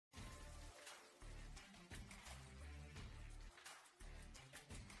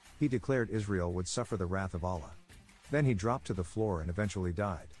He declared Israel would suffer the wrath of Allah. Then he dropped to the floor and eventually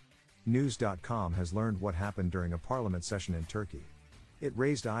died. News.com has learned what happened during a parliament session in Turkey. It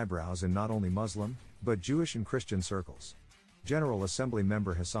raised eyebrows in not only Muslim, but Jewish and Christian circles. General Assembly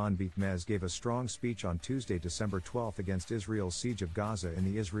member Hasan Bitmez gave a strong speech on Tuesday, December 12 against Israel's siege of Gaza in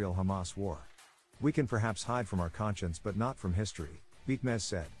the Israel-Hamas war. "We can perhaps hide from our conscience but not from history," Bitmez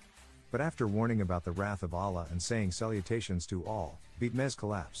said. But after warning about the wrath of Allah and saying salutations to all, Bitmez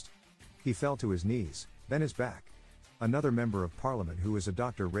collapsed. He fell to his knees, then his back. Another member of parliament who is a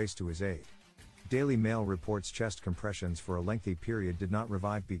doctor raced to his aid. Daily Mail reports chest compressions for a lengthy period did not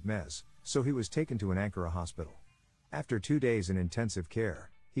revive Bitmez, so he was taken to an Ankara hospital. After 2 days in intensive care,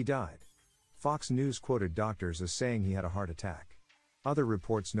 he died. Fox News quoted doctors as saying he had a heart attack. Other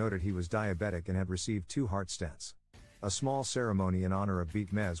reports noted he was diabetic and had received 2 heart stents. A small ceremony in honor of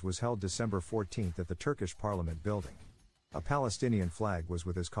Bitmez was held December 14 at the Turkish Parliament building. A Palestinian flag was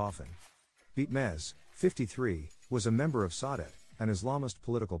with his coffin. Bitmez, 53, was a member of Saadet, an Islamist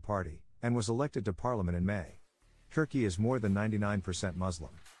political party, and was elected to parliament in May. Turkey is more than 99%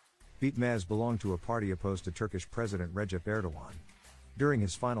 Muslim. Bitmez belonged to a party opposed to Turkish President Recep Erdogan. During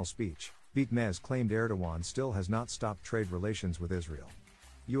his final speech, Bitmez claimed Erdogan still has not stopped trade relations with Israel.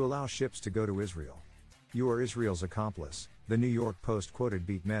 "You allow ships to go to Israel. You are Israel's accomplice," the New York Post quoted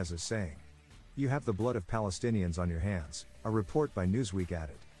Bitmez as saying. "You have the blood of Palestinians on your hands," a report by Newsweek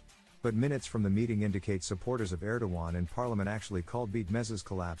added. But minutes from the meeting indicate supporters of Erdogan in parliament actually called Bitmez's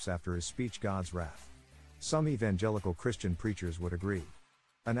collapse after his speech God's wrath. Some evangelical Christian preachers would agree.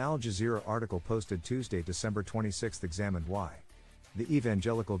 An Al Jazeera article posted Tuesday, December 26 examined why. The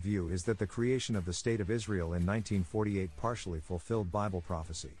evangelical view is that the creation of the State of Israel in 1948 partially fulfilled Bible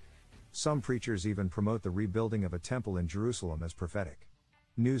prophecy. Some preachers even promote the rebuilding of a temple in Jerusalem as prophetic.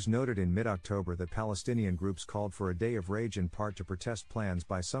 News noted in mid-October that Palestinian groups called for a day of rage in part to protest plans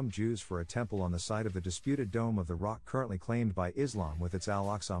by some Jews for a temple on the site of the disputed Dome of the Rock currently claimed by Islam with its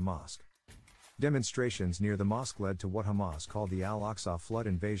Al-Aqsa Mosque. Demonstrations near the mosque led to what Hamas called the Al-Aqsa flood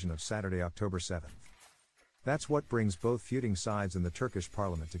invasion of Saturday, October 7. That's what brings both feuding sides in the Turkish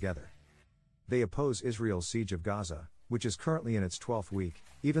parliament together. They oppose Israel's siege of Gaza, which is currently in its 12th week,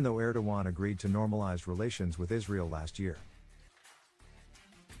 even though Erdogan agreed to normalize relations with Israel last year.